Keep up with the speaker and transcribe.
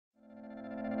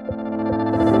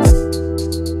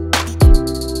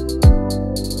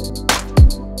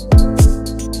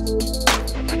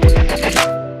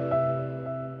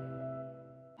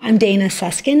Dana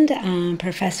Suskind. I'm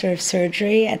professor of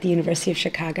surgery at the University of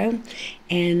Chicago,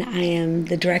 and I am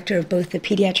the director of both the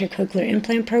Pediatric Cochlear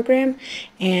Implant Program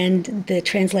and the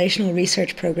translational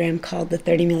research program called the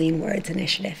 30 Million Words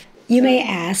Initiative. You may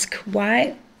ask,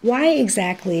 why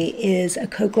exactly is a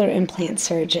cochlear implant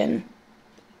surgeon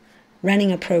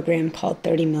running a program called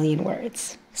 30 Million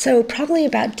Words? So probably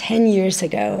about 10 years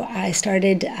ago, I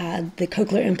started the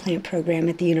Cochlear Implant Program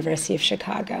at the University of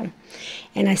Chicago.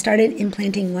 And I started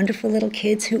implanting wonderful little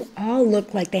kids who all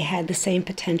looked like they had the same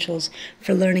potentials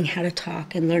for learning how to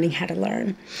talk and learning how to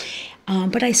learn.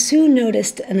 But I soon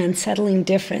noticed an unsettling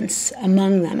difference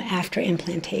among them after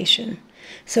implantation.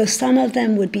 So some of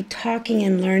them would be talking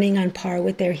and learning on par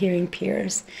with their hearing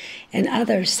peers, and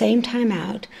others, same time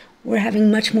out, were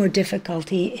having much more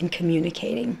difficulty in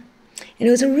communicating. And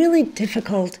it was a really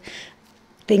difficult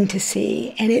thing to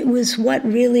see, and it was what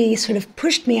really sort of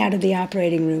pushed me out of the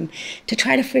operating room to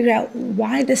try to figure out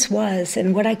why this was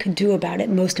and what I could do about it,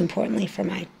 most importantly for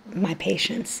my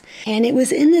patients. And it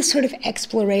was in this sort of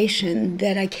exploration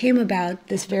that I came about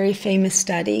this very famous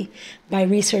study by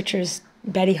researchers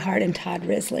Betty Hart and Todd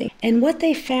Risley. And what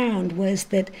they found was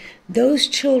that those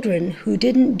children who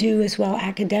didn't do as well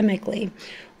academically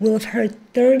will have heard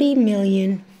 30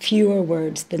 million fewer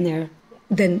words than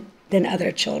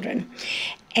other children.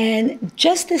 And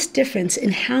just this difference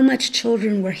in how much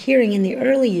children were hearing in the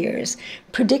early years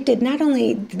predicted not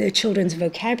only their children's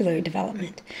vocabulary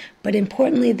development, but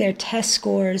importantly their test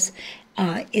scores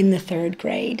in the third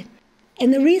grade.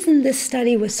 And the reason this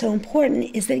study was so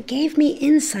important is that it gave me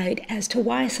insight as to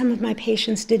why some of my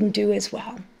patients didn't do as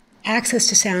well. Access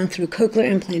to sound through cochlear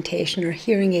implantation or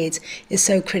hearing aids is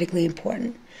so critically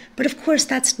important. But of course,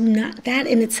 that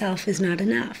in itself is not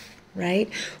enough, right?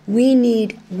 We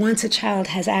need, once a child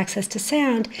has access to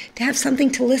sound, to have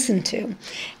something to listen to.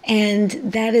 And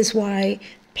that is why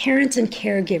parents and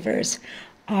caregivers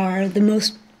are the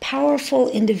most powerful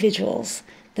individuals,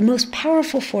 the most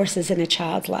powerful forces in a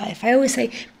child's life. I always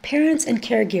say parents and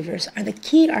caregivers are the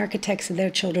key architects of their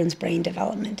children's brain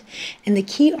development and the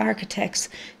key architects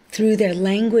through their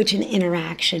language and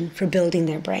interaction for building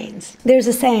their brains. There's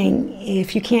a saying,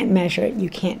 if you can't measure it, you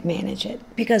can't manage it.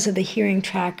 Because of the hearing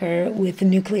tracker with the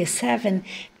Nucleus 7,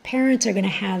 parents are going to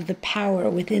have the power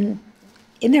in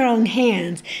their own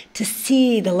hands to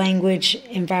see the language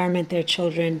environment their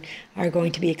children are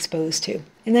going to be exposed to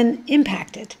and then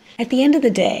impact it. At the end of the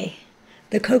day,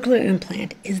 the cochlear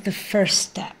implant is the first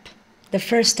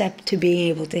step to being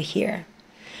able to hear.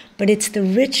 But it's the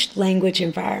rich language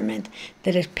environment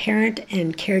that a parent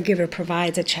and caregiver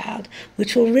provides a child,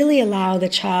 which will really allow the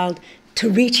child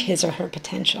to reach his or her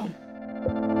potential.